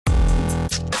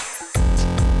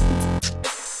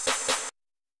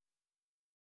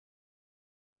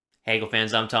Hey Eagle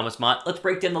fans, I'm Thomas Mott. Let's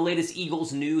break down the latest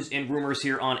Eagles news and rumors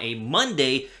here on a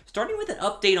Monday, starting with an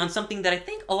update on something that I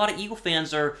think a lot of Eagle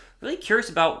fans are really curious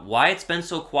about why it's been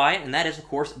so quiet, and that is, of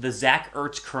course, the Zach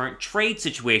Ertz current trade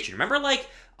situation. Remember, like,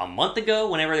 a month ago,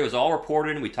 whenever it was all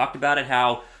reported, and we talked about it,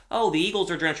 how, oh, the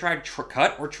Eagles are going to try to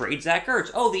cut or trade Zach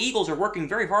Ertz. Oh, the Eagles are working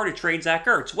very hard to trade Zach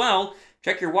Ertz. Well,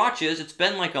 check your watches. It's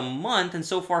been like a month, and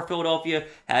so far Philadelphia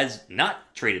has not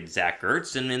traded Zach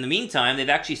Ertz. And in the meantime, they've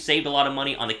actually saved a lot of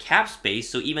money on the cap space.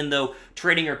 So even though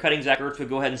trading or cutting Zach Ertz would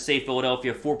go ahead and save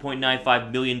Philadelphia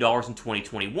 $4.95 million in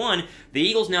 2021, the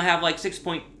Eagles now have like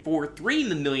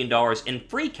 $6.43 million in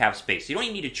free cap space. So you don't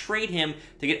even need to trade him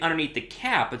to get underneath the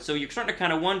cap. And so you're starting to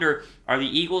kind of wonder, are the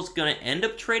Eagles going to end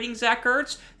up trading Zach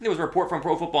Ertz? There was a report from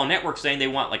Pro Football Network saying they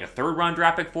want like a third-round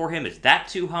draft pick for him. Is that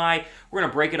too high? We're going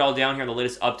to break it all down here in the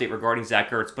latest update regarding Zach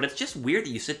Ertz. But it's just weird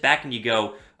that you sit back and you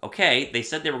go, okay, they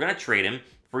said they were going to trade him.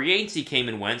 Free agency came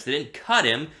and went, so they didn't cut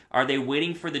him. Are they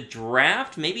waiting for the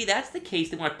draft? Maybe that's the case.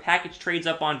 They want to package trades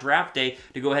up on draft day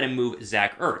to go ahead and move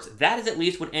Zach Ertz. That is at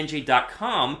least what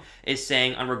NJ.com is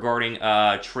saying on regarding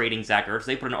trading Zach Ertz.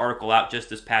 They put an article out just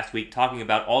this past week talking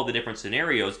about all the different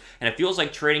scenarios, and it feels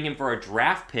like trading him for a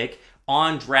draft pick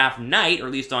on draft night, or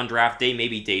at least on draft day,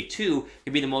 maybe day 2,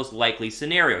 could be the most likely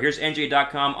scenario. Here's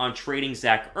NJ.com on trading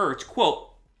Zach Ertz. Quote,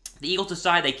 the Eagles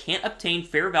decide they can't obtain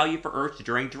fair value for Ertz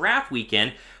during draft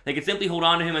weekend. They could simply hold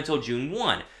on to him until June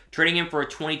 1. Trading him for a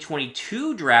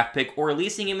 2022 draft pick or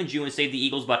releasing him in June would save the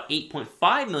Eagles about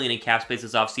 $8.5 million in cap space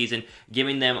this offseason,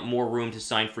 giving them more room to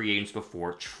sign free agents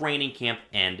before training camp,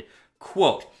 end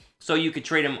quote. So you could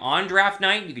trade him on draft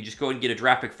night, you could just go and get a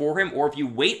draft pick for him, or if you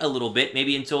wait a little bit,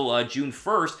 maybe until June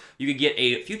 1st, you could get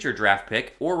a future draft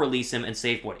pick or release him and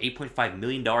save, what, $8.5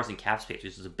 million in cap space.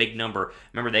 This is a big number.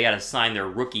 Remember, they got to sign their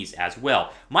rookies as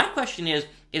well. My question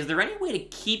is there any way to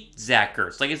keep Zach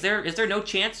Ertz? Like, is there no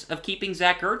chance of keeping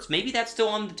Zach Ertz? Maybe that's still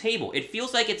on the table. It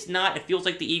feels like it's not. It feels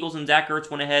like the Eagles and Zach Ertz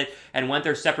went ahead and went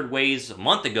their separate ways a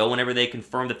month ago whenever they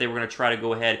confirmed that they were going to try to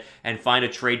go ahead and find a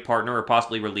trade partner or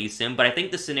possibly release him. But I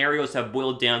think the scenarios have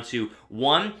boiled down to,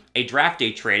 one, a draft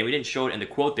day trade. And we didn't show it in the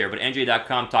quote there, but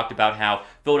NJ.com talked about how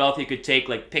Philadelphia could take,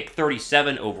 like, pick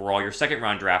 37 overall, your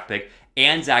second-round draft pick,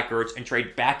 and Zach Ertz, and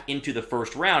trade back into the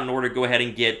first round in order to go ahead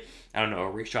and get, I don't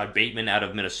know, Rashad Bateman out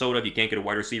of Minnesota. If you can't get a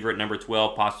wide receiver at number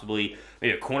 12, possibly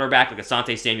maybe a cornerback like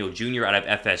Asante Samuel Jr. out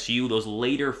of FSU. Those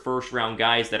later first-round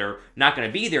guys that are not going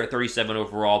to be there at 37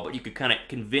 overall, but you could kind of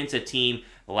convince a team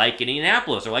like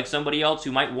Indianapolis or like somebody else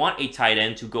who might want a tight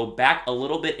end to go back a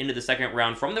little bit into the second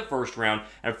round from the first round,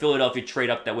 and Philadelphia trade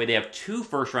up. That way they have 2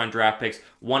 first-round draft picks,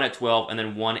 one at 12 and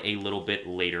then one a little bit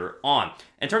later on.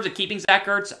 In terms of keeping Zach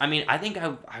Ertz, I mean, I think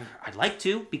I'd like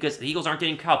to, because the Eagles aren't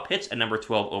getting Kyle Pitts at number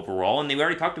 12 overall, and they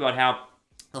already talked about how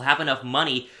they'll have enough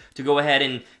money to go ahead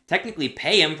and technically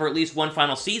pay him for at least one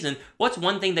final season. What's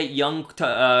one thing that young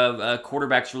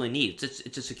quarterbacks really need?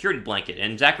 It's a security blanket,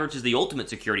 and Zach Ertz is the ultimate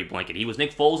security blanket. He was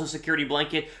Nick Foles' security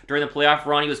blanket during the playoff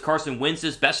run. He was Carson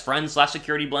Wentz's best friend /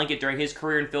 security blanket during his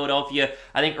career in Philadelphia.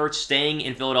 I think Ertz staying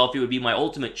in Philadelphia would be my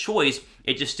ultimate choice.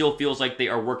 It just still feels like they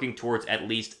are working towards at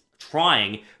least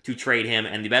trying to trade him,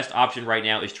 and the best option right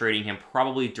now is trading him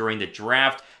probably during the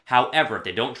draft. However, if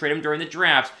they don't trade him during the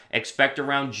draft, expect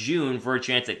around June for a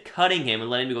chance at cutting him and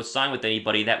letting him go sign with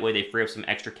anybody. That way they free up some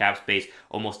extra cap space,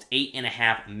 almost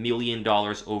 $8.5 million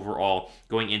overall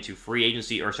going into free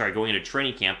agency, or sorry, going into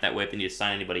training camp. That way if they need to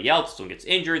sign anybody else, someone gets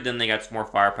injured, then they got some more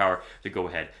firepower to go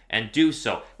ahead and do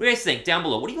so. What do you guys think down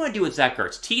below? What do you want to do with Zach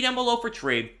Ertz? T down below for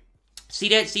trade, C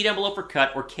down below for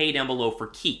cut, or K down below for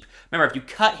keep. Remember, if you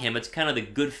cut him, it's kind of the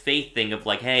good faith thing of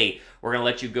like, hey, we're going to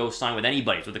let you go sign with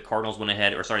anybody. So the Cardinals went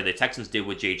ahead, or sorry, the Texans did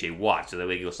with J.J. Watt. So that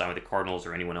way you go sign with the Cardinals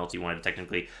or anyone else you wanted to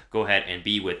technically go ahead and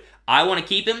be with. I want to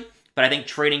keep him, but I think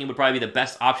trading him would probably be the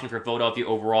best option for Philadelphia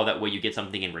overall. That way you get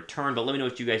something in return. But let me know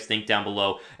what you guys think down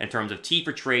below in terms of T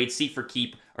for trade, C for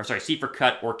keep, or sorry, C for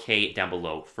cut, or K down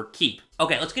below for keep.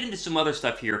 Okay, let's get into some other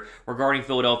stuff here regarding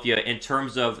Philadelphia in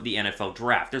terms of the NFL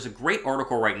draft. There's a great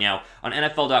article right now on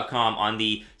NFL.com on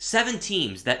the 7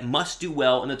 teams that must do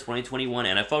well in the 2021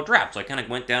 NFL draft. So I kind of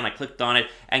went down, I clicked on it,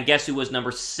 and guess who was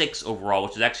number 6 overall,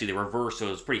 which is actually the reverse, so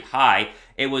it was pretty high.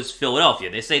 It was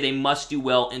Philadelphia. They say they must do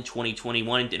well in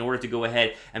 2021 in order to go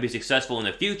ahead and be successful in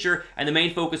the future, and the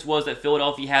main focus was that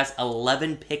Philadelphia has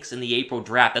 11 picks in the April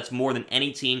draft. That's more than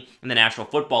any team in the National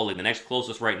Football League. The next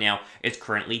closest right now is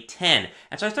currently 10.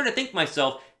 And so I started to think to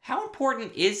myself, how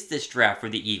important is this draft for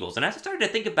the Eagles? And as I started to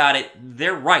think about it,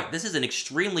 they're right. This is an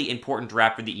extremely important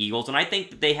draft for the Eagles, and I think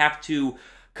that they have to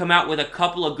come out with a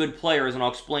couple of good players, and I'll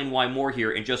explain why more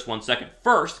here in just one second.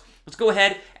 First, let's go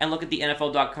ahead and look at the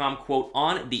NFL.com quote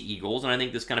on the Eagles, and I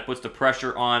think this kind of puts the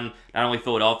pressure on not only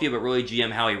Philadelphia, but really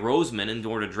GM Howie Roseman in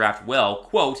order to draft well.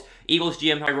 Quote, Eagles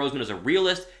GM Howie Roseman is a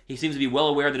realist. He seems to be well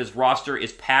aware that his roster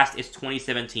is past its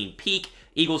 2017 peak.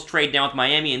 Eagles trade down with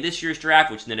Miami in this year's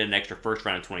draft, which netted an extra first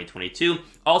round in 2022,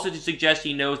 also to suggest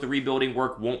he knows the rebuilding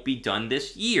work won't be done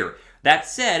this year. That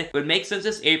said, it would make sense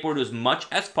this April to do as much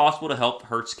as possible to help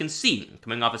Hurts concede.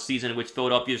 Coming off a season in which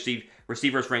Philadelphia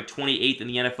receivers ranked 28th in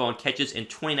the NFL in catches and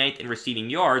 29th in receiving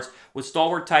yards, with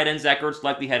stalwart tight end Zach Ertz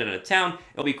likely headed out of town,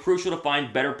 it'll be crucial to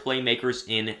find better playmakers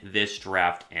in this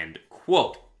draft, end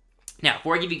quote. Now,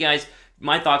 before I give you guys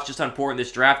my thoughts just how important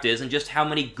this draft is and just how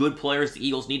many good players the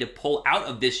Eagles need to pull out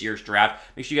of this year's draft,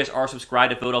 make sure you guys are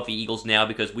subscribed to Philadelphia Eagles now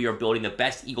because we are building the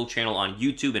best Eagle channel on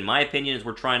YouTube, in my opinion, as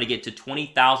we're trying to get to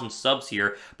 20,000 subs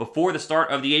here before the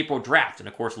start of the April draft. And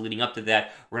of course, leading up to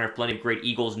that, we're going to have plenty of great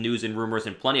Eagles news and rumors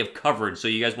and plenty of coverage. So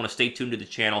you guys want to stay tuned to the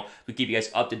channel. We keep you guys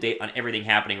up to date on everything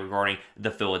happening regarding the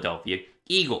Philadelphia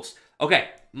Eagles. Okay,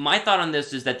 my thought on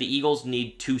this is that the Eagles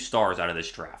need 2 stars out of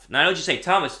this draft. Now, I know what you say,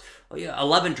 Thomas,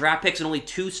 11 draft picks and only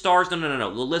 2 stars? No.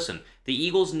 Listen, the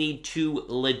Eagles need 2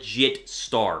 legit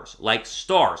stars, like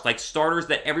starters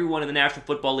that everyone in the National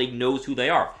Football League knows who they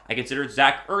are. I consider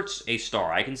Zach Ertz a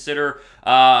star. I consider,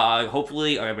 I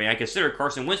consider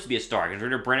Carson Wentz to be a star. I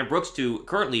consider Brandon Brooks to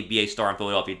currently be a star in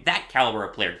Philadelphia. That caliber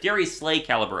of player. Darius Slay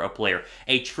caliber of player.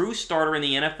 A true starter in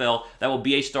the NFL that will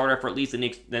be a starter for at least the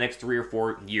next 3 or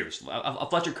 4 years. A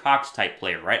Fletcher Cox type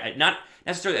player, right? Not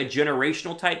necessarily a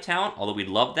generational type talent, although we'd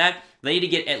love that. They need to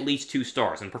get at least 2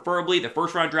 stars, and preferably the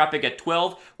first round draft pick at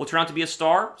 12 will turn out to be a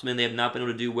star, something they have not been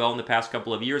able to do well in the past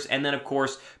couple of years, and then of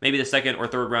course maybe the second or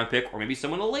third round pick, or maybe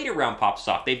someone in the later round pops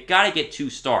off. They've got to get 2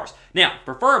 stars. Now,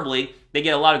 preferably, they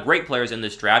get a lot of great players in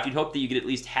this draft. You'd hope that you get at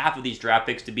least half of these draft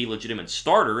picks to be legitimate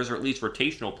starters, or at least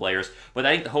rotational players, but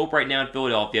I think the hope right now in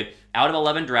Philadelphia, out of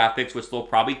 11 draft picks, which they'll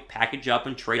probably package up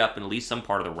and trade up in at least some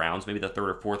part of the rounds, maybe the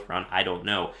 3rd or 4th round, I don't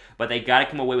know, but they got to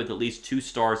come away with at least 2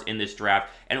 stars in this draft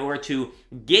in order to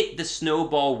get the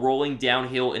snowball rolling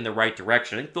downhill in the right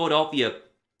direction. I think Philadelphia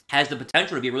has the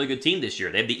potential to be a really good team this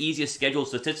year. They have the easiest schedule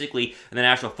statistically in the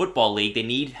National Football League. They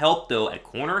need help, though, at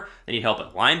corner. They need help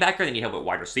at linebacker. They need help at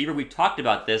wide receiver. We've talked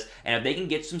about this. And if they can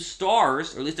get some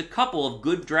stars, or at least a couple of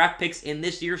good draft picks in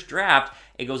this year's draft,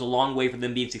 it goes a long way for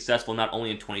them being successful not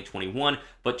only in 2021,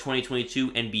 but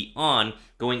 2022 and beyond,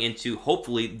 going into,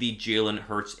 hopefully, the Jalen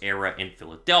Hurts era in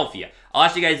Philadelphia. I'll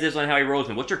ask you guys this on Howie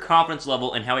Roseman. What's your confidence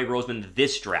level in Howie Roseman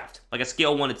this draft? Like a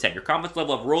scale 1 to 10. Your confidence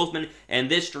level of Roseman in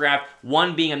this draft,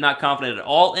 1 being I'm not confident at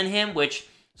all in him, which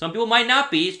some people might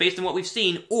not be, based on what we've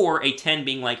seen, or a 10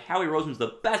 being like, Howie Roseman's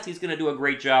the best, he's going to do a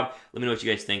great job. Let me know what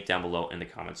you guys think down below in the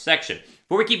comments section.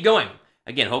 Before we keep going,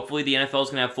 again, hopefully the NFL is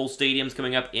going to have full stadiums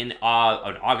coming up in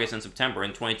August and September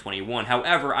in 2021.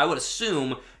 However, I would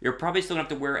assume you're probably still going to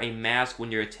have to wear a mask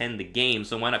when you attend the game,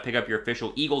 so why not pick up your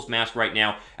official Eagles mask right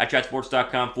now at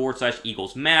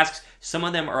chatsports.com/Eagles masks. Some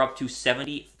of them are up to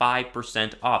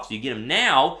 75% off. So you get them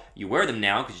now, you wear them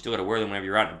now, because you still got to wear them whenever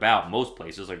you're out and about, most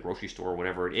places, like grocery store or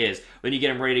whatever it is. Then you get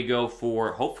them ready to go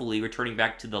for, hopefully, returning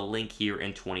back to the link here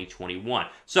in 2021.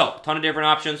 So, a ton of different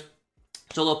options.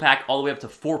 Solo pack all the way up to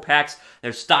 4 packs.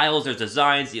 There's styles, there's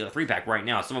designs, the 3-pack right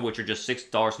now, some of which are just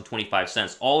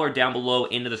 $6.25. All are down below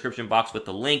in the description box with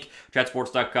the link,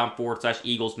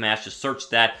 chatsports.com/Eagles mask. Just search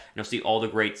that, and you'll see all the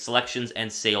great selections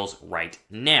and sales right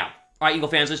now. All right, Eagle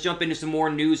fans, let's jump into some more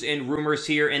news and rumors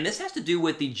here, and this has to do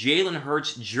with the Jalen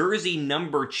Hurts jersey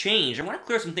number change. I want to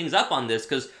clear some things up on this,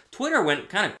 because Twitter went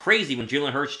kind of crazy when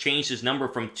Jalen Hurts changed his number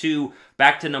from 2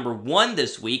 back to number 1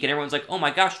 this week, and everyone's like, oh my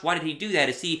gosh, why did he do that?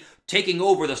 Is he taking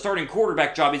over the starting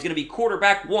quarterback job? He's going to be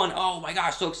quarterback 1. Oh my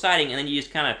gosh, so exciting. And then you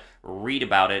just kind of read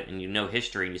about it, and you know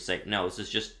history, and you say, no, this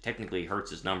is just technically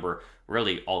Hurts' number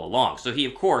really all along. So he,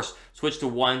 of course, switched to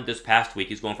 1 this past week.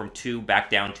 He's going from 2 back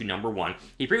down to number 1.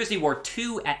 He previously wore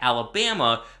 2 at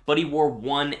Alabama, but he wore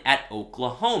 1 at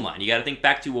Oklahoma. And you got to think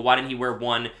back to, well, why didn't he wear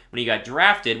 1 when he got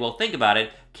drafted? Well, think about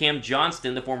it. Cam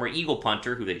Johnston, the former Eagle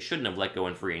punter, who they shouldn't have let go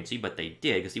in free agency, but they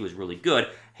did because he was really good,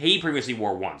 he previously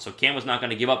wore 1. So Cam was not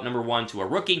going to give up number 1 to a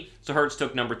rookie, so Hurts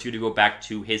took number 2 to go back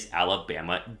to his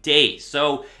Alabama days.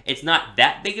 So it's not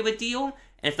that big of a deal,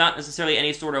 and it's not necessarily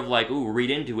any sort of like, ooh,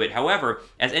 read into it. However,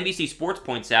 as NBC Sports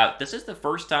points out, this is the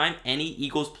first time any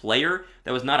Eagles player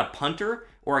that was not a punter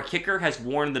or a kicker has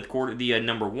worn the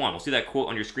number 1. We'll see that quote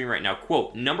on your screen right now.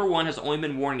 Quote, number 1 has only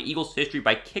been worn in Eagles history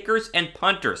by kickers and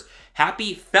punters.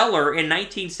 Happy Feller in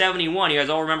 1971. You guys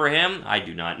all remember him? I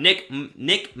do not. Nick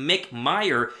Mick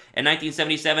Meyer in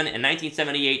 1977 and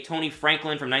 1978. Tony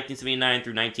Franklin from 1979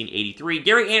 through 1983.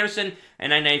 Gary Anderson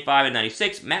in 1995 and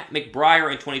 96. Matt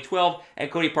McBriar in 2012.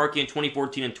 And Cody Parkey in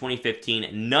 2014 and 2015.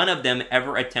 None of them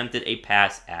ever attempted a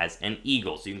pass as an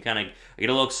Eagle. So you can kind of get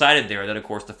a little excited there that, of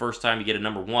course, the first time you get a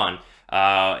number 1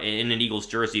 in an Eagles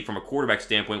jersey from a quarterback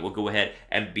standpoint will go ahead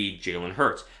and be Jalen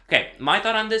Hurts. Okay, my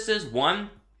thought on this is, 1,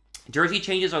 jersey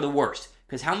changes are the worst,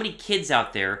 because how many kids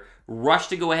out there rush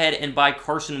to go ahead and buy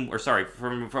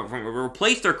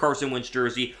replace their Carson Wentz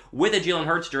jersey with a Jalen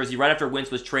Hurts jersey right after Wentz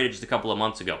was traded just a couple of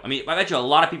months ago? I mean, I bet you a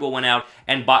lot of people went out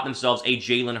and bought themselves a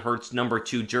Jalen Hurts number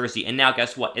 2 jersey, and now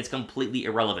guess what? It's completely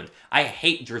irrelevant. I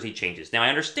hate jersey changes. Now, I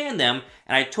understand them,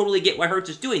 and I totally get why Hurts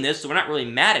is doing this, so we're not really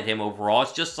mad at him overall.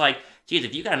 It's just like, geez,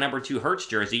 if you got a number 2 Hurts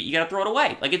jersey, you got to throw it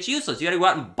away. Like, it's useless. You got to go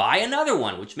out and buy another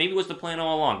one, which maybe was the plan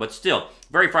all along. But still,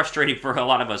 very frustrating for a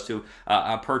lot of us who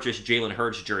purchase Jalen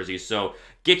Hurts jerseys. So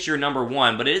get your number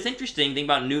 1. But it is interesting. Think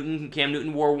about Newton. Cam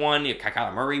Newton wore 1.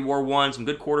 Kyler Murray wore 1. Some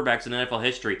good quarterbacks in NFL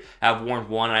history have worn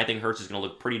 1. And I think Hurts is going to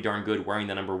look pretty darn good wearing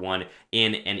the number 1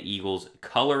 in an Eagles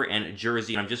color and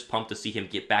jersey. And I'm just pumped to see him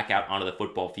get back out onto the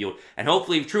football field and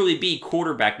hopefully truly be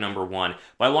quarterback number 1.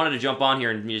 But I wanted to jump on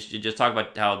here and just talk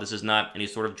about how this is not any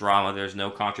sort of drama. There's no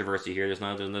controversy here.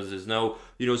 There's no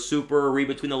super read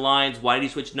between the lines. Why did he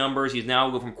switch numbers? He's now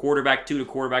go from quarterback 2 to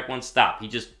quarterback 1. Stop. He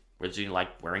just originally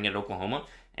liked wearing it at Oklahoma,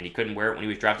 and he couldn't wear it when he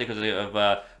was drafted because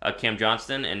of Cam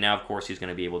Johnston, and now, of course, he's going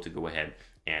to be able to go ahead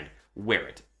and wear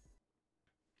it.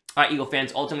 All right, Eagle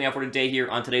fans, ultimately out for today here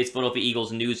on today's Philadelphia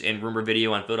Eagles news and rumor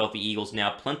video on Philadelphia Eagles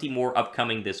Now. Plenty more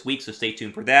upcoming this week, so stay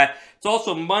tuned for that. It's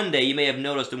also Monday. You may have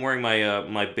noticed I'm wearing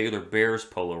my Baylor Bears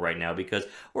polo right now because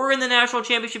we're in the national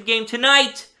championship game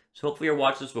tonight. So hopefully you're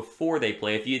watching this before they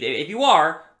play. If you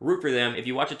are, root for them. If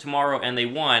you watch it tomorrow and they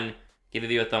won, give the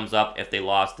video a thumbs up. If they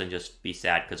lost, then just be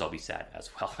sad, because I'll be sad as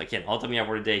well. Again, ultimately out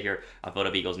for today here on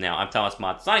Philadelphia Eagles Now. I'm Thomas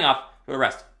Mott, signing off for the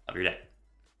rest of your day.